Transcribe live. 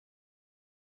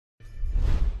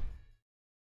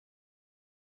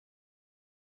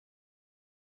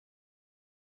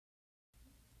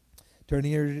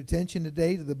Turning your attention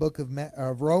today to the book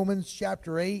of Romans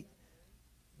chapter 8,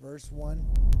 verse 1.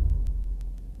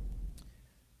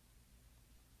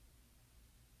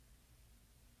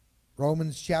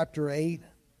 Romans chapter 8,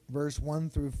 verse 1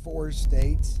 through 4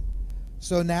 states,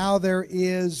 "So now there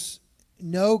is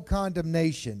no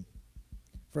condemnation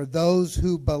for those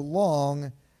who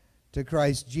belong to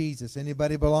Christ Jesus."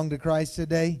 Anybody belong to Christ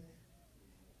today?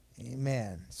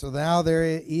 Amen. So now there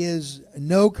is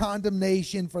no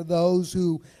condemnation for those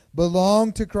who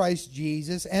belong to Christ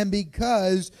Jesus. And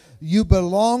because you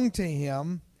belong to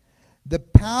Him, the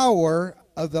power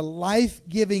of the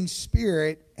life-giving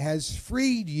Spirit has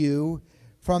freed you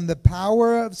from the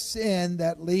power of sin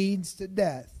that leads to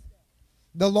death.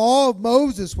 The law of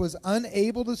Moses was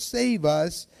unable to save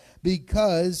us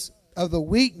because of the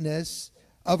weakness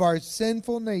of our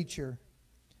sinful nature.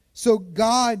 So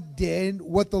God did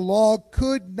what the law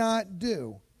could not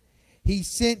do. He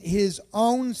sent His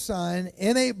own Son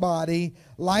in a body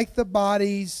like the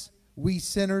bodies we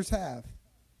sinners have.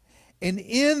 And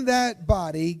in that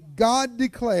body, God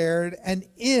declared an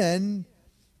end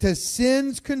to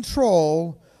sin's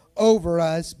control over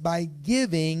us by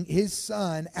giving His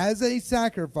Son as a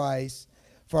sacrifice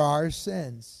for our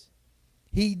sins.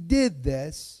 He did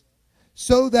this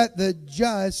so that the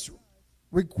just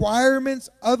requirements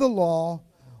of the law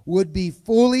would be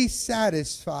fully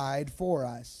satisfied for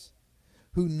us,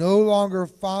 who no longer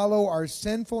follow our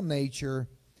sinful nature,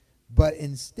 but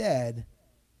instead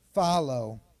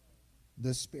follow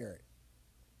the Spirit.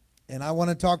 And I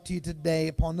want to talk to you today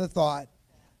upon the thought,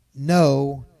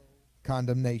 no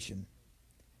condemnation.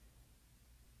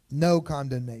 No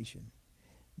condemnation.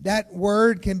 That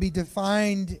word can be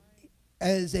defined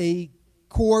as a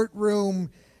courtroom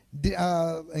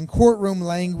in courtroom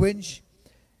language.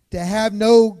 To have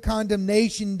no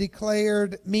condemnation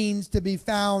declared means to be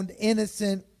found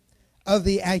innocent of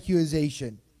the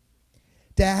accusation.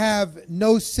 To have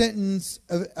no sentence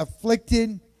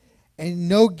afflicted and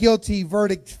no guilty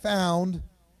verdict found.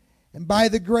 And by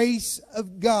the grace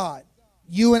of God,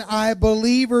 you and I,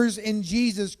 believers in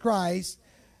Jesus Christ,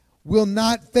 will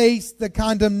not face the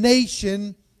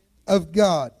condemnation of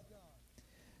God.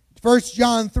 1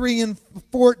 John 3 and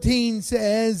 14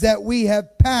 says that we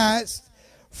have passed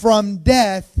from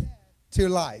death to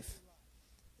life.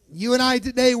 You and I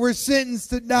today, we're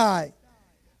sentenced to die.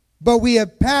 But we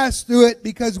have passed through it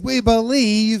because we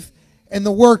believe in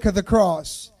the work of the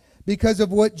cross. Because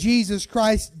of what Jesus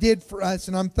Christ did for us,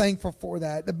 and I'm thankful for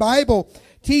that. The Bible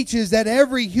teaches that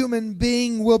every human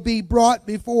being will be brought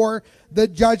before the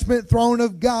judgment throne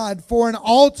of God for an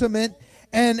ultimate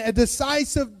and a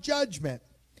decisive judgment.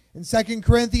 In 2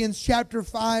 Corinthians chapter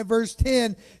 5, verse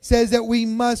 10 says that we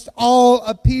must all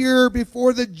appear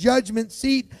before the judgment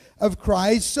seat of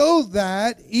Christ so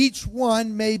that each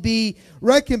one may be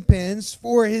recompensed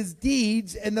for his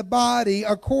deeds in the body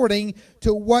according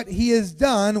to what he has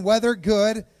done, whether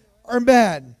good or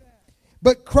bad.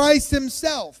 But Christ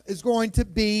Himself is going to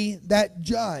be that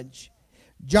judge.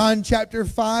 John chapter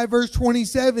 5 verse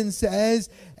 27 says,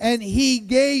 "And He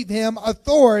gave Him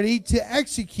authority to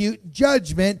execute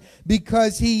judgment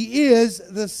because He is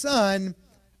the Son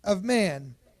of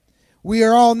Man." We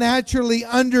are all naturally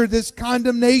under this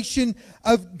condemnation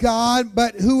of God,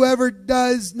 but whoever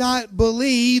does not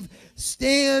believe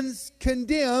stands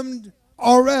condemned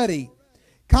already.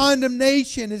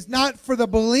 Condemnation is not for the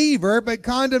believer, but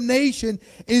condemnation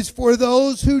is for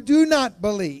those who do not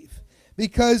believe.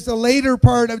 Because the later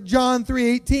part of John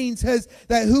 3:18 says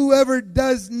that whoever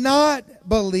does not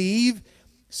believe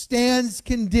stands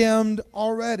condemned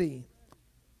already.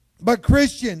 But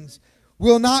Christians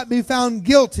will not be found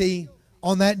guilty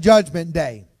on that judgment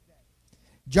day.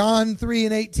 John 3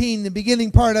 and 18, the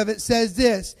beginning part of it says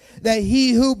this, that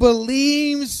he who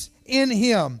believes in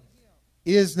Him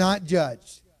is not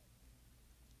judged.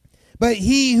 But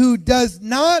he who does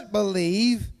not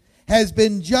believe has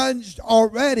been judged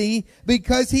already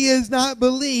because he has not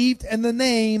believed in the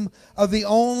name of the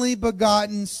only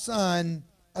begotten Son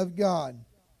of God.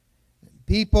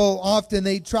 People often,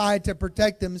 they try to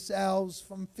protect themselves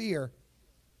from fear.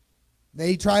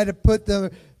 They try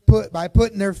to by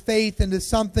putting their faith into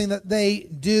something that they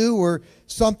do or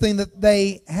something that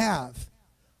they have.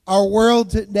 Our world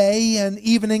today and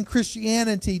even in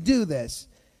Christianity do this.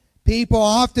 People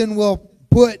often will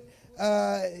put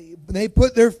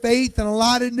their faith in a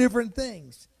lot of different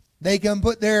things. They can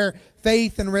put their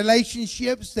faith in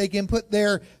relationships. They can put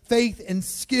their faith in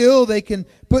skill. They can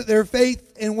put their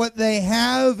faith in what they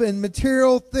have and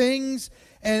material things.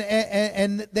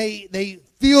 And they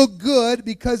feel good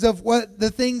because of what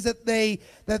the things that they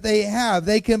have.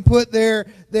 They can put their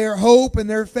hope and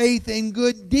their faith in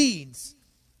good deeds.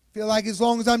 Feel like as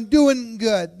long as I'm doing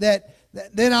good,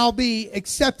 then I'll be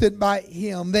accepted by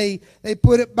Him. They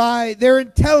put it by their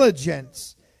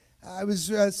intelligence. I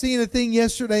was seeing a thing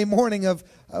yesterday morning of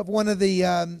one of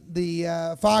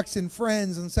the Fox and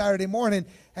Friends on Saturday morning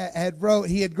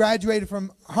he had graduated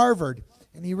from Harvard,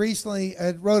 and he recently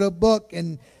had wrote a book,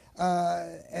 and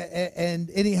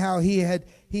anyhow he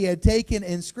had taken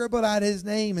and scribbled out his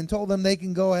name and told them they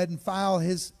can go ahead and file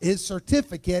his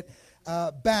certificate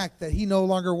back, that he no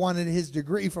longer wanted his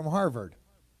degree from Harvard.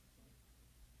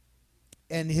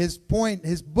 And his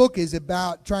book is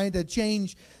about trying to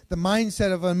change the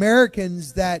mindset of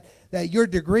Americans that your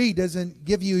degree doesn't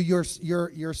give you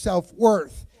your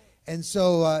self-worth. And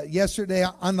so yesterday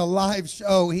on the live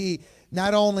show, he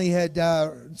not only had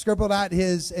scribbled out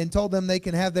and told them they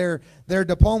can have their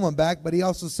diploma back, but he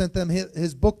also sent them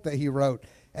his book that he wrote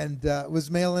and was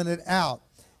mailing it out.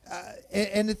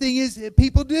 And the thing is,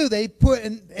 people do. They put,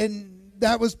 and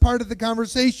that was part of the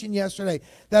conversation yesterday,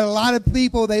 that a lot of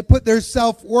people, they put their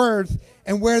self-worth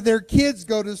and where their kids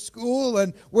go to school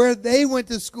and where they went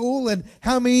to school and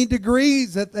how many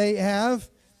degrees that they have.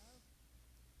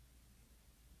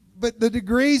 But the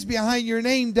degrees behind your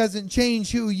name doesn't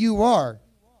change who you are.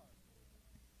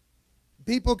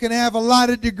 People can have a lot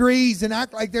of degrees and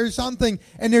act like there's something,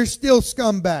 and they're still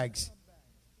scumbags.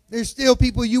 There's still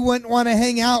people you wouldn't want to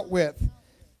hang out with.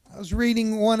 I was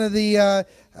reading one of the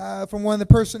from one of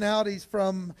the personalities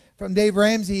from Dave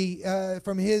Ramsey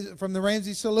from the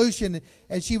Ramsey Solution,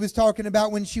 and she was talking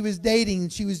about when she was dating.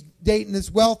 She was dating this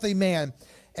wealthy man,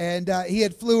 and he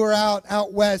had flew her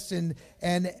out west, and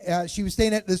she was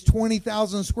staying at this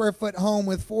 20,000 square foot home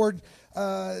with 4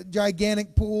 gigantic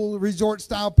resort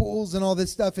style pools and all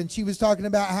this stuff. And she was talking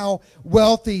about how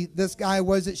wealthy this guy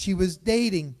was that she was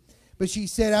dating. But she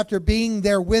said after being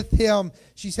there with him,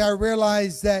 she said, I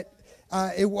realized that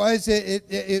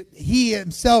he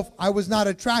himself I was not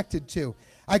attracted to.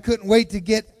 I couldn't wait to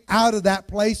get out of that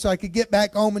place so I could get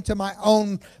back home into my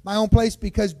own place,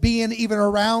 because being even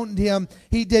around him,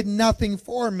 he did nothing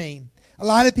for me. A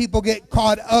lot of people get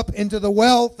caught up into the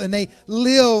wealth and they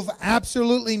live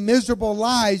absolutely miserable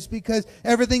lives because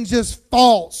everything's just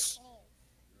false.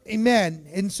 Amen.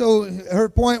 And so her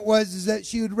point is that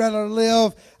she would rather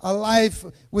live a life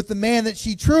with the man that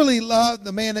she truly loved,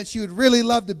 the man that she would really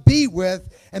love to be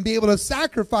with, and be able to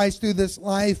sacrifice through this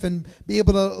life and be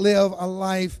able to live a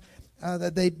life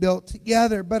that they built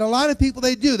together. But a lot of people,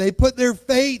 they put their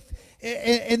faith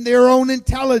in their own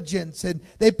intelligence, and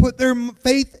they put their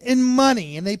faith in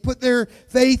money, and they put their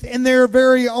faith in their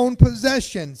very own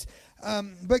possessions.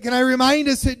 But can I remind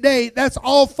us today, that's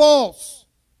all false.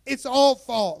 It's all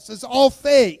false. It's all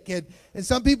fake. And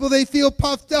some people, they feel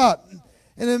puffed up.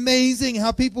 And amazing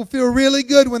how people feel really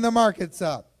good when the market's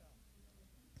up.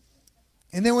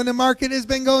 And then when the market has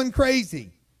been going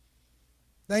crazy,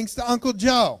 thanks to Uncle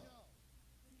Joe,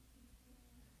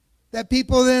 that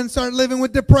people then start living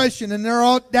with depression and they're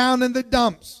all down in the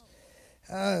dumps.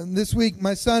 This week,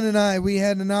 my son and I, we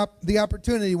had the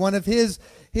opportunity, one of his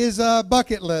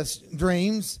bucket list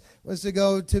dreams was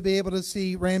to be able to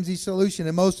see Ramsey Solution.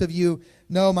 And most of you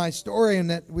know my story, and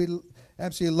that we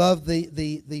absolutely love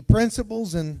the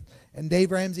principles and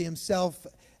Dave Ramsey himself,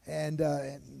 and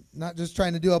not just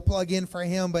trying to do a plug-in for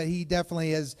him, but he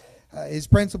definitely has, his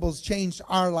principles changed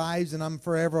our lives, and I'm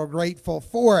forever grateful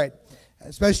for it,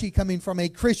 especially coming from a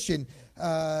Christian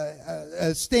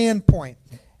standpoint.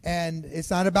 And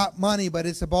it's not about money, but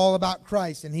it's all about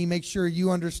Christ, and he makes sure you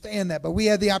understand that. But we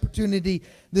had the opportunity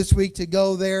this week to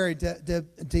go there and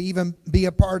to even be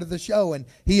a part of the show. And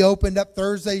he opened up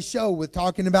Thursday's show with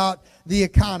talking about the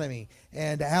economy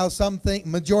and how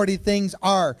majority of things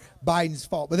are Biden's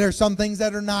fault. But there are some things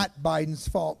that are not Biden's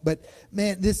fault. But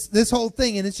man, this whole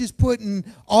thing, and it's just putting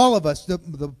all of us,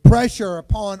 the pressure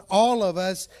upon all of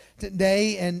us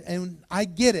today. And I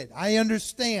get it. I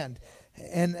understand.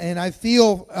 And I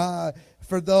feel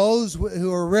for those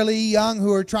who are really young,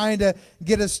 who are trying to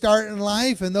get a start in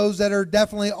life, and those that are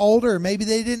definitely older. Maybe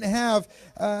they didn't have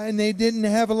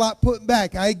a lot put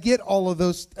back. I get all of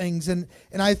those things, and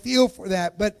I feel for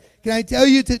that. But can I tell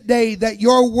you today that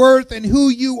your worth and who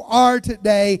you are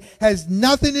today has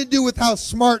nothing to do with how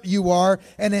smart you are,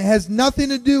 and it has nothing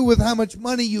to do with how much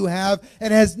money you have,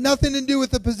 and it has nothing to do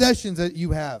with the possessions that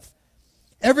you have.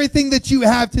 Everything that you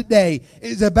have today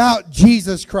is about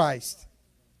Jesus Christ.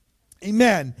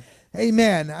 Amen.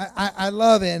 Amen. I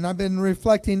love it, and I've been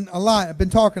reflecting a lot. I've been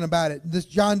talking about it. This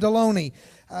John Deloney,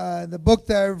 the book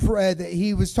that I've read, that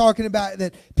he was talking about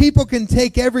that people can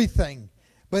take everything,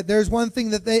 but there's one thing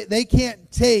that they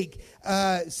can't take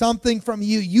something from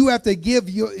you. You have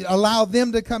to allow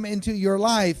them to come into your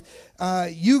life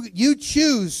you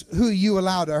choose who you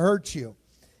allow to hurt you.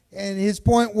 And his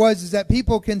point was is that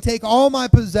people can take all my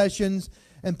possessions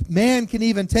and man can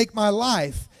even take my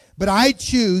life, but I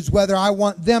choose whether I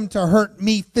want them to hurt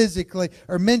me physically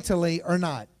or mentally or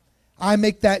not. I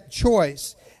make that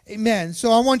choice. Amen.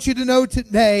 So I want you to know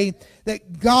today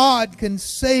that God can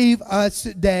save us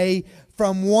today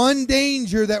from one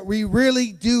danger that we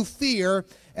really do fear,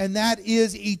 and that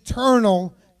is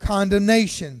eternal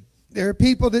condemnation. There are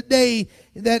people today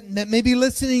that may be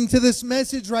listening to this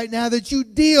message right now that you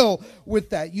deal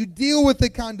with that. You deal with the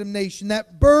condemnation,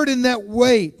 that burden, that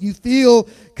weight. You feel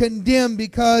condemned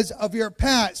because of your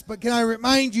past. But can I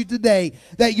remind you today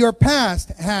that your past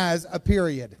has a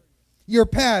period. Your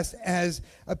past has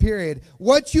a period.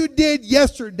 What you did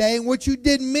yesterday and what you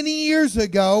did many years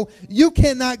ago, you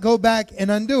cannot go back and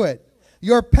undo it.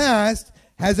 Your past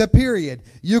has a period.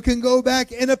 You can go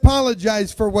back and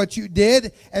apologize for what you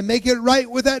did and make it right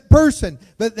with that person.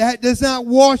 But that does not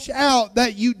wash out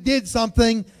that you did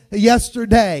something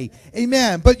yesterday.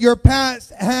 Amen. But your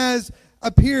past has a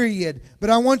period.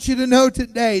 But I want you to know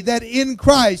today that in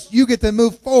Christ you get to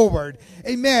move forward.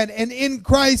 Amen. And in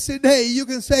Christ today you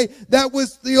can say that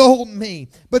was the old me.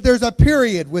 But there's a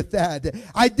period with that.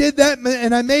 I did that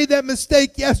and I made that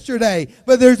mistake yesterday.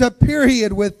 But there's a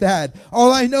period with that.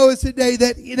 All I know is today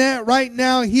that right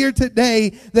now here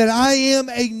today that I am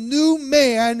a new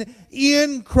man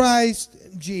in Christ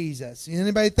Jesus.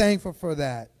 Anybody thankful for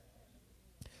that?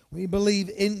 We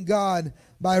believe in God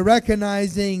by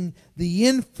recognizing the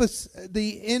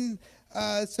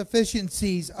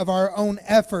insufficiencies of our own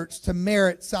efforts to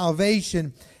merit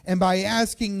salvation, and by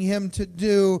asking Him to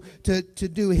do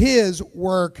His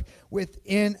work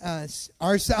within us.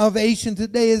 Our salvation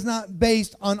today is not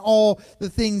based on all the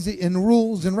things and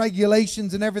rules and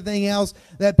regulations and everything else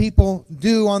that people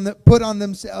do put on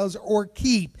themselves or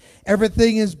keep.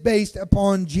 Everything is based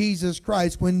upon Jesus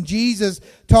Christ. When Jesus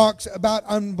talks about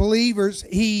unbelievers,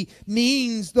 He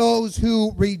means those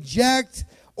who reject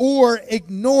or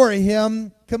ignore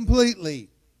Him completely.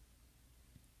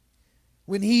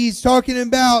 When He's talking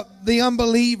about the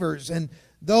unbelievers and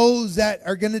those that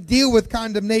are going to deal with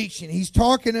condemnation, He's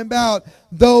talking about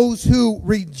those who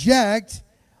reject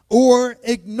or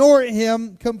ignore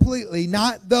Him completely,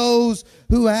 not those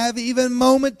who have even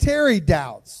momentary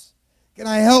doubts. Can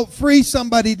I help free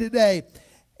somebody today?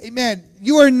 Amen.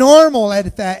 You are normal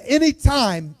at that.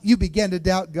 Anytime you begin to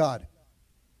doubt God,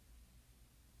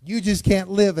 you just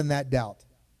can't live in that doubt.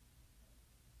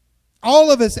 All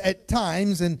of us at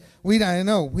times, and we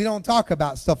don't talk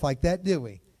about stuff like that, do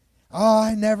we? Oh,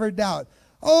 I never doubt.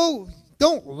 Oh,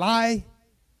 don't lie.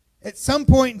 At some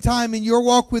point in time in your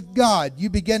walk with God, you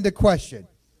begin to question.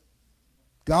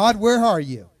 God, where are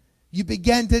you? You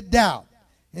begin to doubt.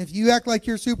 And if you act like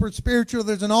you're super spiritual,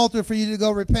 there's an altar for you to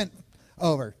go repent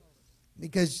over.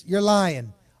 Because you're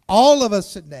lying. All of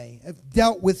us today have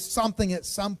dealt with something at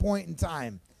some point in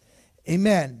time.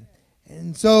 Amen.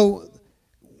 And so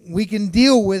we can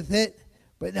deal with it.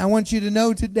 But I want you to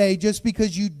know today, just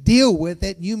because you deal with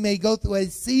it, you may go through a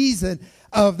season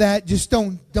of that. Just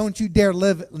don't you dare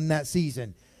live in that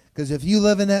season. Because if you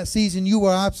live in that season, you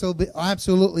will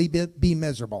absolutely be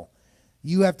miserable.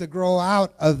 You have to grow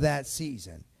out of that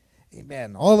season.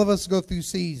 Amen. All of us go through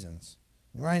seasons.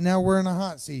 Right now we're in a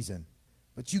hot season.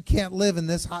 But you can't live in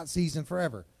this hot season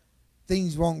forever.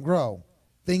 Things won't grow.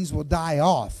 Things will die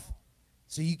off.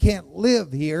 So you can't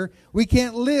live here. We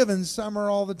can't live in summer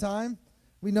all the time.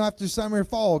 We know after summer,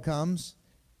 fall comes.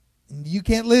 And you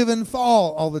can't live in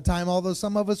fall all the time, although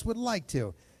some of us would like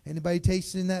to. Anybody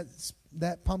tasting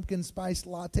that pumpkin spice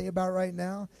latte about right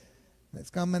now? That's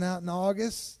coming out in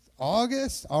August.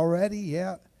 August already,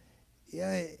 yeah.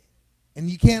 And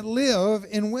you can't live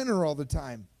in winter all the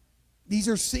time. These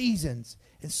are seasons.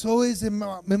 And so is in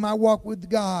my walk with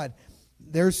God.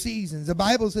 There are seasons. The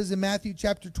Bible says in Matthew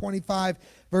chapter 25,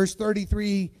 verse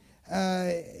 33,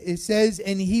 it says,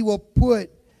 and He will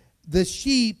put the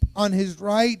sheep on His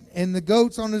right and the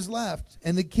goats on His left.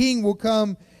 And the King will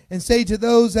come and say to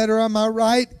those that are on my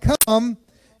right, come,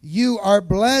 you are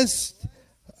blessed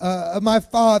of my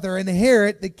Father,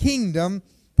 inherit the kingdom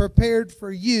prepared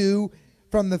for you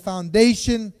from the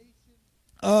foundation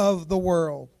of the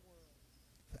world.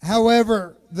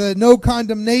 However, the no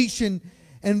condemnation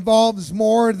involves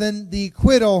more than the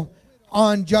acquittal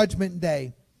on Judgment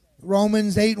Day.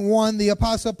 Romans 8:1, the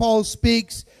Apostle Paul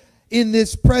speaks in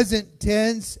this present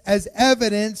tense as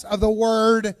evidence of the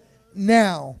word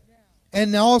now.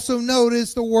 And also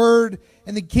notice the word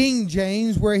in the King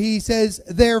James where he says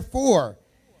therefore,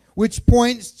 which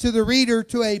points to the reader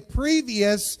to a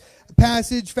previous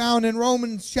passage found in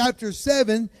Romans chapter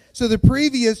 7. So the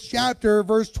previous chapter,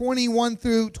 verse 21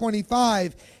 through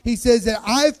 25, he says that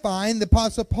the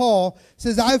Apostle Paul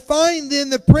says, I find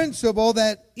then the principle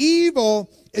that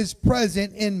evil is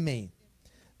present in me,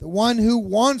 the one who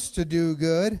wants to do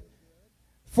good.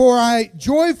 For I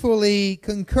joyfully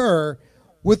concur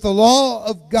with the law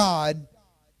of God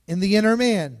in the inner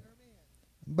man.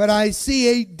 But I see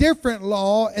a different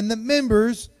law in the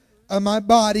members of my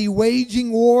body,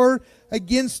 waging war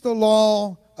against the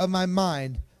law of my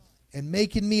mind, and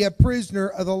making me a prisoner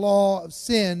of the law of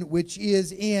sin which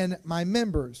is in my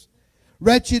members.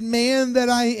 Wretched man that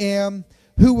I am,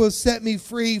 who will set me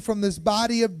free from this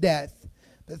body of death?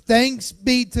 But thanks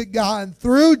be to God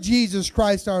through Jesus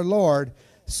Christ our Lord.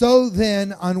 So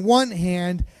then, on one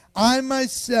hand, I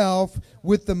myself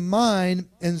with the mind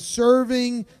and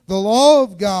serving the law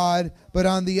of God, but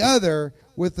on the other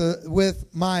with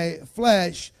my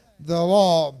flesh the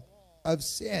law of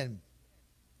sin.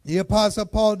 The Apostle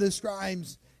Paul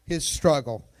describes his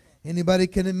struggle. Anybody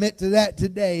can admit to that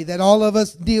today, that all of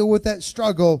us deal with that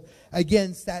struggle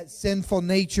against that sinful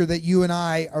nature that you and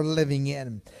I are living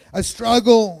in. A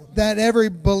struggle that every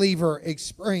believer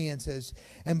experiences.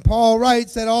 And Paul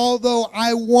writes that although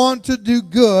I want to do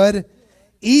good,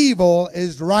 evil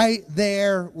is right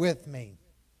there with me.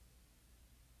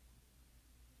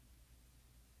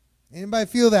 Anybody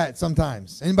feel that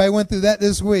sometimes? Anybody went through that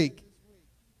this week?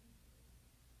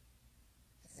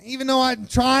 Even though I'm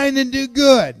trying to do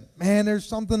good, man, there's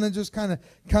something that just kind of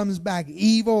comes back.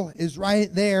 Evil is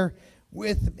right there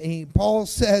with me. Paul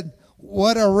said,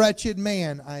 what a wretched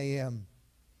man I am.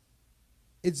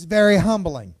 It's very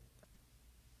humbling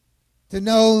to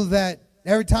know that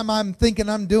every time I'm thinking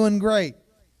I'm doing great,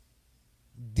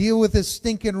 deal with this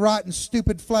stinking, rotten,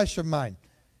 stupid flesh of mine.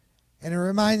 And it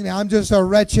reminds me, I'm just a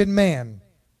wretched man.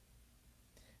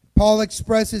 Paul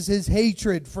expresses his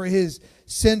hatred for his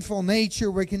sinful nature,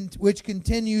 which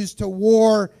continues to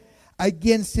war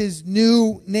against his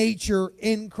new nature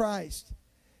in Christ.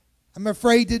 I'm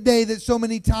afraid today that so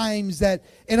many times that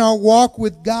in our walk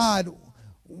with God,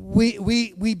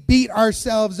 we beat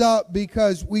ourselves up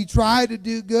because we try to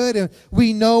do good and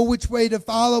we know which way to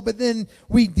follow, but then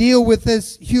we deal with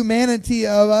this humanity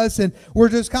of us and we're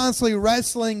just constantly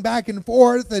wrestling back and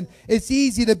forth, and it's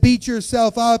easy to beat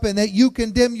yourself up and that you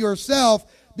condemn yourself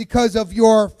because of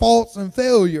your faults and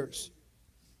failures.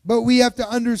 But we have to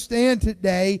understand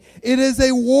today, it is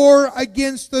a war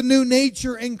against the new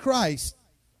nature in Christ.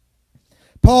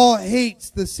 Paul hates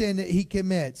the sin that he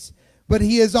commits, but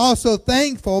he is also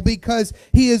thankful because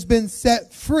he has been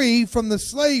set free from the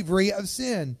slavery of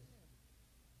sin.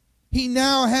 He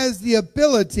now has the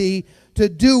ability to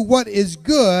do what is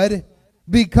good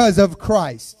because of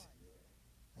Christ.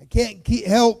 I can't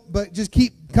help but just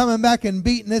keep coming back and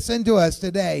beating this into us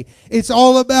today. It's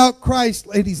all about Christ,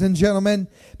 ladies and gentlemen,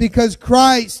 because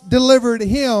Christ delivered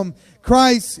him.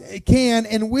 Christ can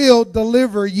and will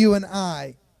deliver you and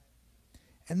I.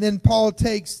 And then Paul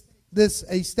takes this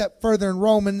a step further in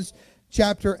Romans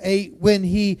chapter 8 when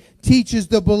he teaches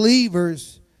the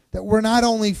believers that we're not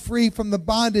only free from the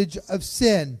bondage of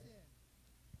sin,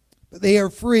 but they are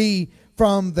free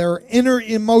from their inner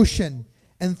emotion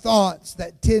and thoughts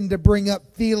that tend to bring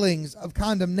up feelings of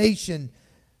condemnation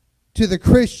to the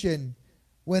Christian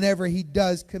whenever he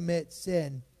does commit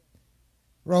sin.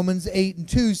 Romans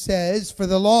 8:2 says, for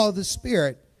the law of the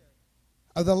Spirit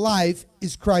of the life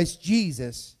is Christ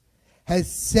Jesus, has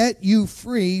set you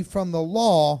free from the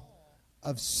law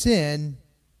of sin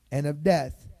and of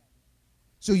death.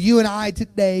 So you and I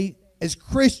today, as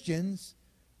Christians,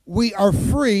 we are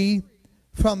free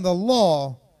from the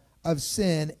law of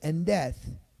sin and death.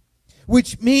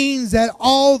 Which means that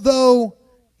although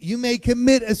you may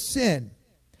commit a sin,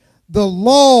 the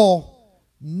law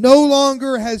no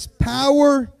longer has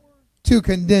power to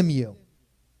condemn you.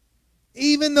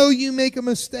 Even though you make a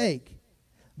mistake,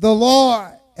 the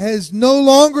law has no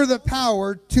longer the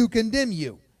power to condemn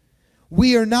you.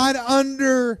 We are not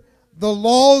under the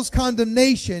law's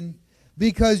condemnation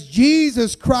because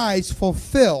Jesus Christ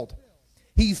fulfilled.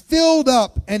 He filled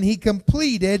up and he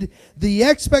completed the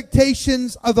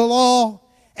expectations of the law,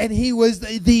 and he was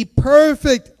the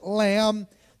perfect lamb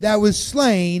that was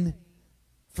slain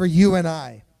for you and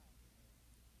I.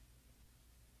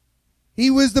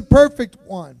 He was the perfect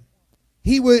one.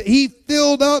 He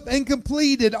filled up and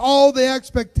completed all the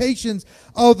expectations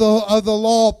of the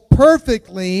law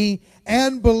perfectly,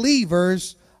 and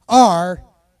believers are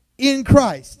in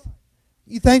Christ.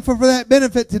 You thankful for that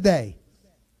benefit today?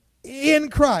 In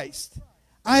Christ.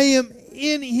 I am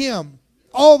in him.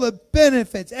 all the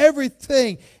benefits,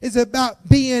 everything is about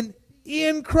being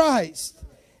in Christ.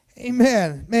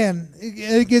 Amen. Man,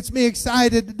 it gets me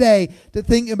excited today to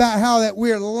think about how that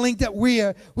we're linked up. We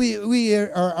are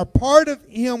a part of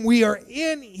Him. We are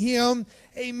in Him.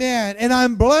 Amen. And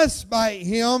I'm blessed by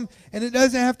Him. And it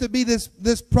doesn't have to be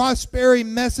this prosperity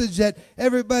message that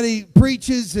everybody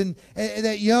preaches and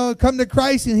that, come to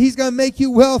Christ and He's going to make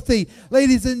you wealthy.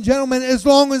 Ladies and gentlemen, as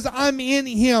long as I'm in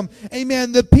Him,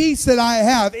 amen, the peace that I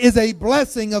have is a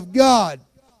blessing of God.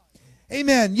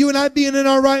 Amen. You and I being in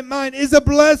our right mind is a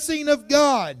blessing of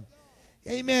God.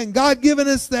 Amen. God giving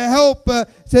us the help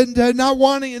to not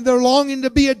wanting, they're longing to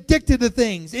be addicted to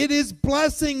things. It is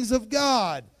blessings of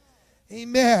God.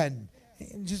 Amen.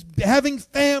 And just having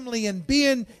family and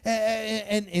being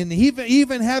and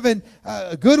even having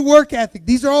a good work ethic.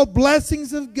 These are all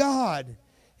blessings of God.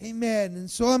 Amen. And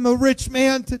so I'm a rich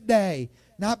man today.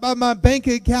 Not by my bank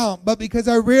account, but because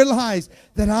I realize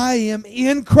that I am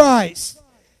in Christ.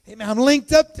 Amen. I'm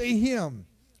linked up to Him.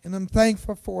 And I'm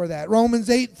thankful for that. Romans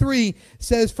 8:3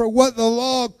 says, for what the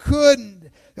law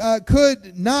could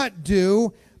not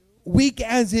do, weak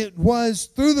as it was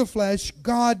through the flesh,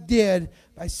 God did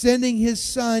by sending His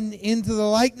Son into the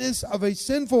likeness of a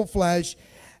sinful flesh,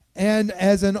 and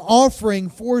as an offering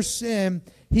for sin,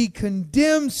 He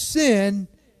condemned sin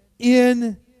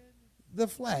in the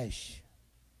flesh.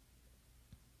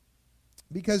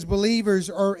 Because believers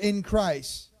are in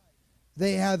Christ,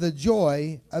 they have the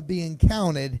joy of being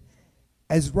counted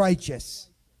as righteous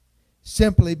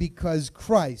simply because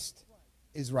Christ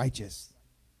is righteous.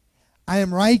 I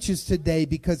am righteous today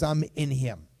because I'm in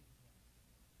Him.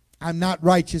 I'm not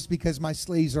righteous because my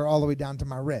sleeves are all the way down to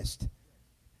my wrist.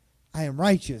 I am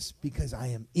righteous because I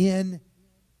am in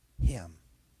Him.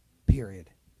 Period.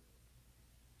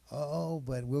 Oh,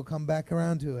 but we'll come back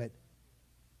around to it.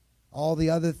 All the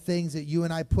other things that you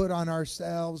and I put on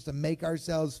ourselves to make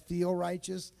ourselves feel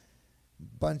righteous,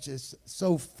 bunch of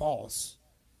so false.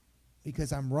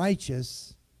 Because I'm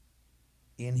righteous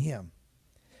in Him.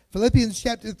 Philippians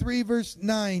chapter 3 verse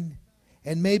 9,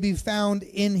 and may be found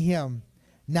in Him,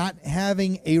 not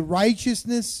having a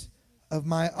righteousness of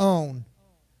my own,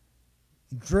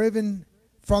 driven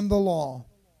from the law,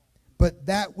 but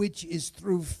that which is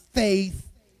through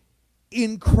faith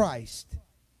in Christ.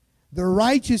 The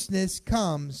righteousness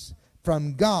comes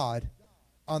from God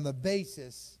on the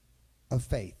basis of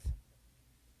faith.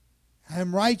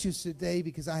 I'm righteous today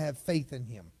because I have faith in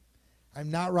Him.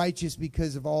 I'm not righteous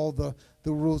because of all the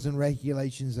rules and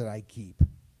regulations that I keep.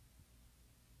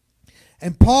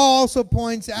 And Paul also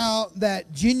points out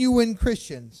that genuine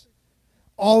Christians,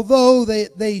 although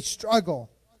they struggle,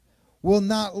 will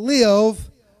not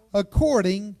live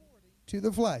according to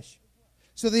the flesh.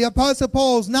 So the Apostle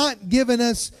Paul's not giving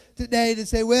us today to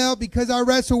say, well, because I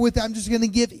wrestle with it, I'm just going to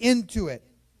give into it.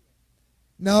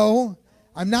 No,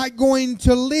 I'm not going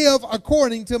to live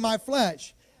according to my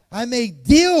flesh. I may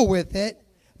deal with it,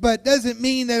 but doesn't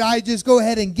mean that I just go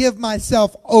ahead and give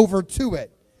myself over to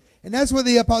it. And that's what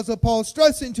the Apostle Paul is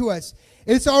stressing to us.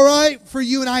 It's all right for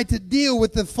you and I to deal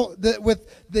with the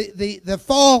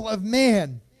fall of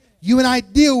man. You and I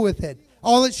deal with it.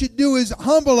 All it should do is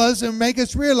humble us and make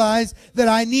us realize that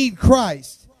I need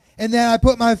Christ. And that I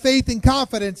put my faith and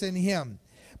confidence in Him.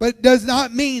 But it does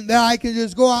not mean that I can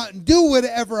just go out and do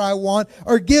whatever I want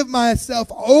or give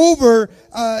myself over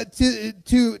to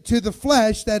the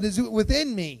flesh that is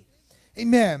within me.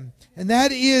 Amen. And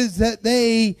that is that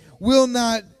they will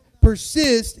not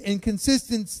persist in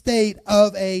consistent state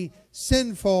of a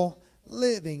sinful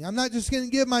living. I'm not just going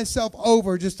to give myself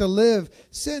over just to live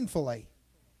sinfully.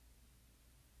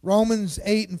 Romans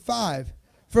 8:5.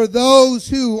 For those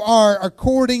who are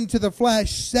according to the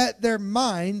flesh set their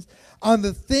minds on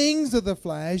the things of the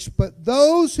flesh, but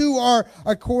those who are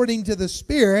according to the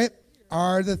Spirit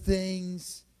are the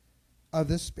things of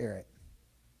the Spirit.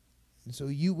 And so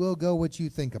you will go what you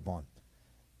think upon.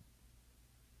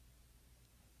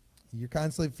 You're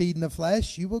constantly feeding the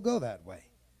flesh, you will go that way.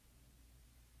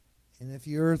 And if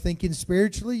you're thinking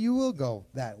spiritually, you will go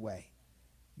that way.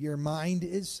 Your mind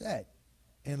is set.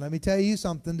 And let me tell you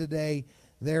something today.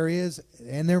 There is,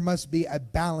 and there must be a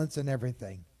balance in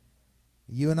everything.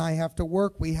 You and I have to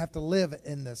work. We have to live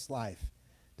in this life.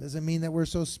 Doesn't mean that we're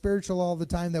so spiritual all the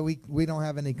time that we don't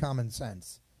have any common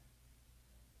sense.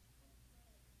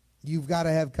 You've got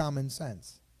to have common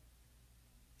sense.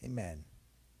 Amen.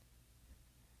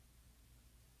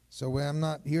 So I'm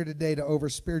not here today to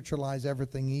over-spiritualize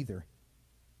everything either.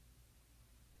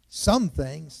 Some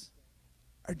things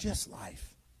are just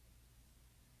life.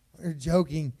 We're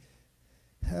joking.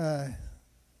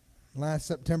 Last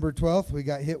September 12th, we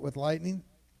got hit with lightning.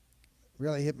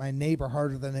 really hit my neighbor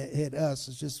harder than it hit us.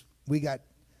 It's just we got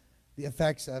the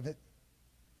effects of it.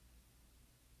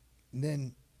 And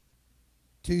then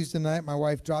Tuesday night, my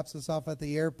wife drops us off at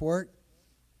the airport,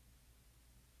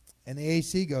 and the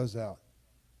AC goes out.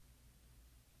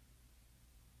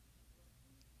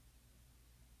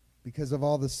 Because of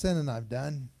all the sinning I've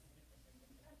done,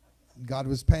 God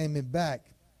was paying me back.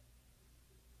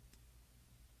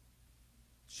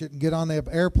 Shouldn't get on the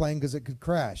airplane because it could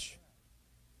crash.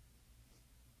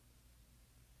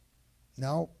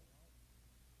 No,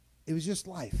 it was just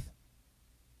life.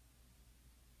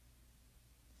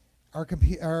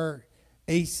 Our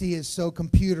AC is so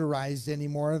computerized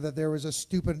anymore that there was a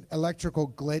stupid electrical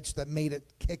glitch that made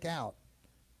it kick out.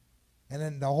 And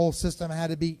then the whole system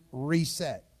had to be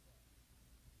reset.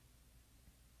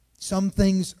 Some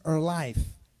things are life.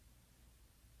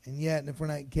 And yet, if we're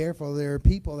not careful, there are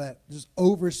people that just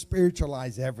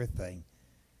over-spiritualize everything.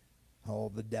 Oh,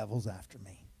 the devil's after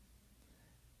me.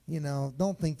 You know,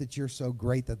 don't think that you're so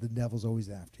great that the devil's always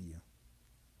after you.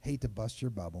 Hate to bust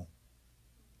your bubble.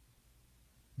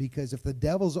 Because if the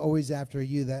devil's always after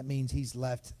you, that means he's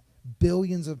left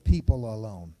billions of people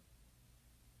alone.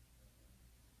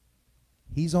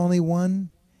 He's only one,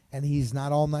 and he's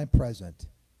not omnipresent.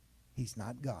 He's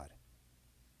not God.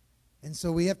 And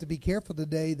so we have to be careful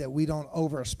today that we don't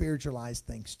over-spiritualize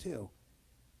things too.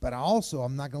 But also,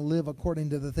 I'm not going to live according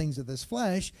to the things of this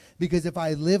flesh, because if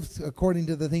I live according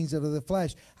to the things of the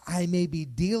flesh, I may be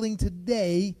dealing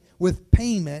today with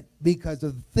payment because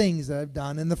of the things that I've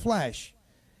done in the flesh.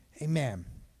 Amen.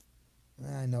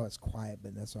 I know it's quiet,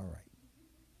 but that's all right.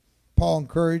 Paul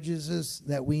encourages us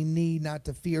that we need not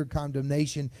to fear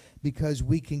condemnation because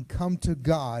we can come to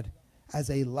God as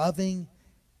a loving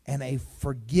and a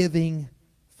forgiving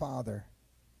Father.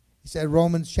 He said,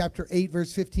 Romans chapter 8,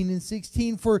 verse 15 and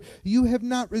 16, "For you have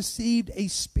not received a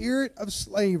spirit of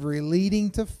slavery leading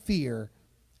to fear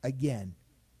again,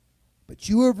 but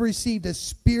you have received a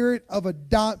spirit of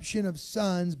adoption of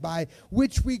sons, by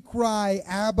which we cry,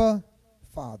 Abba,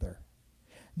 Father.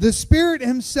 The Spirit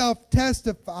himself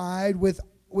testified with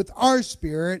our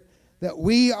spirit that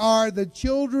we are the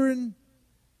children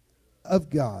of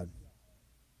God."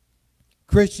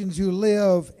 Christians who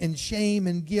live in shame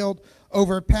and guilt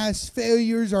over past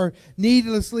failures are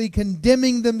needlessly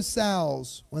condemning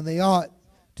themselves when they ought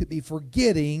to be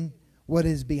forgetting what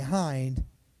is behind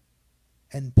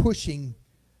and pushing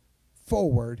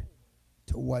forward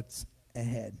to what's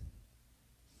ahead.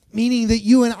 Meaning that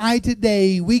you and I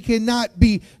today, we cannot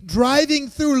be driving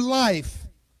through life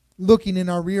looking in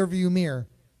our rearview mirror.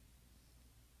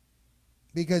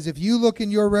 Because if you look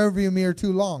in your rearview mirror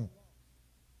too long,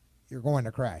 you're going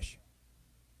to crash.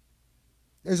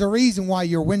 There's a reason why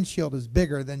your windshield is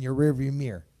bigger than your rearview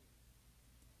mirror.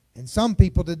 And some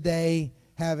people today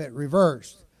have it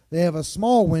reversed. They have a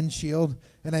small windshield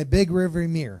and a big rearview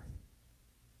mirror.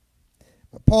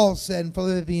 But Paul said in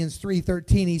Philippians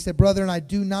 3:13, he said, "Brethren, I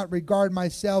do not regard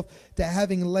myself to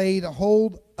having laid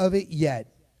hold of it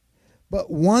yet.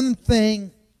 But one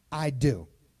thing I do,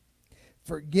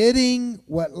 forgetting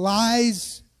what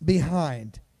lies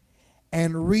behind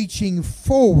and reaching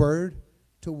forward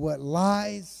to what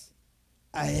lies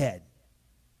ahead."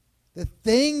 The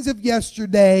things of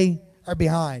yesterday are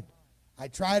behind. I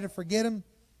try to forget them,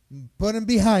 put them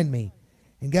behind me.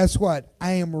 And guess what?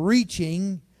 I am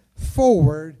reaching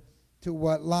forward to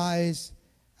what lies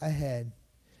ahead.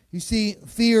 You see,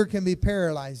 fear can be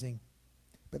paralyzing,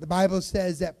 but the Bible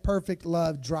says that perfect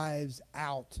love drives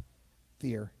out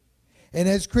fear. And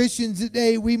as Christians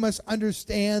today, we must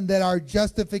understand that our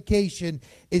justification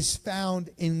is found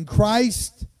in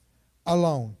Christ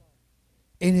alone,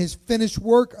 in his finished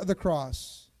work of the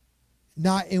cross,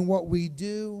 not in what we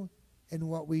do and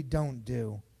what we don't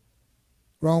do.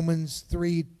 Romans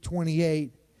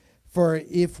 3:28, "For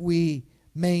if we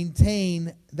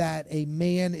maintain that a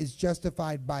man is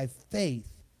justified by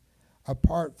faith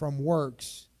apart from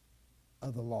works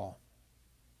of the law."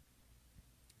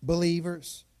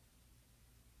 Believers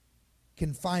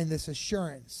can find this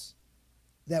assurance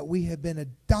that we have been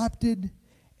adopted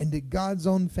into God's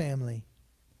own family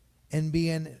and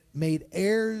being made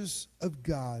heirs of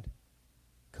God,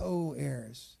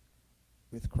 co-heirs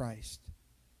with Christ.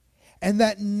 And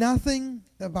that nothing,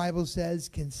 the Bible says,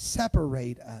 can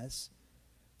separate us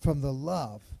from the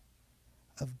love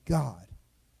of God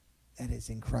that is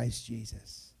in Christ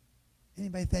Jesus.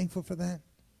 Anybody thankful for that?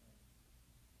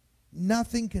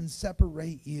 Nothing can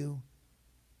separate you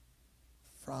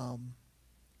from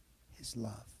his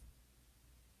love.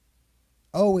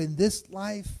 Oh, in this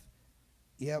life,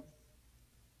 yep,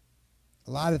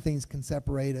 a lot of things can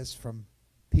separate us from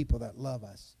people that love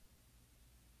us.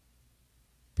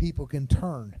 people can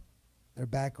turn their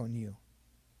back on you.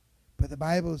 But the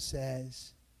Bible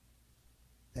says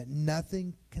that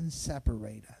nothing can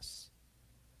separate us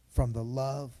from the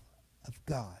love of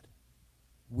God,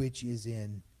 which is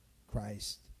in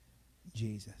Christ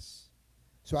Jesus.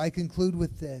 So I conclude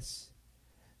with this,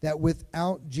 that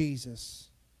without Jesus,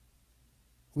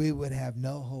 we would have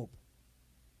no hope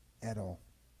at all.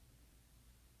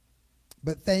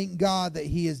 But thank God that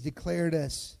he has declared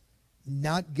us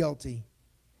not guilty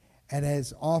and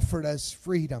has offered us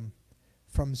freedom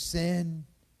from sin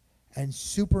and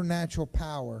supernatural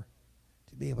power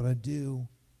to be able to do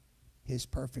his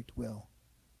perfect will.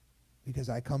 Because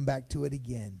I come back to it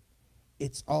again.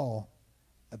 It's all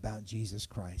about Jesus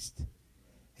Christ.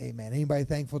 Amen. Anybody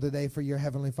thankful today for your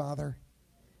Heavenly Father?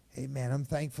 Amen. I'm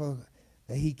thankful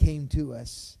that he came to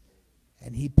us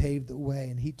and he paved the way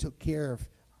and he took care of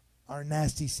our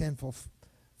nasty, sinful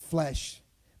flesh.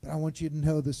 But I want you to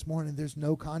know this morning there's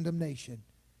no condemnation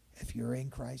if you're in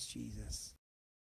Christ Jesus.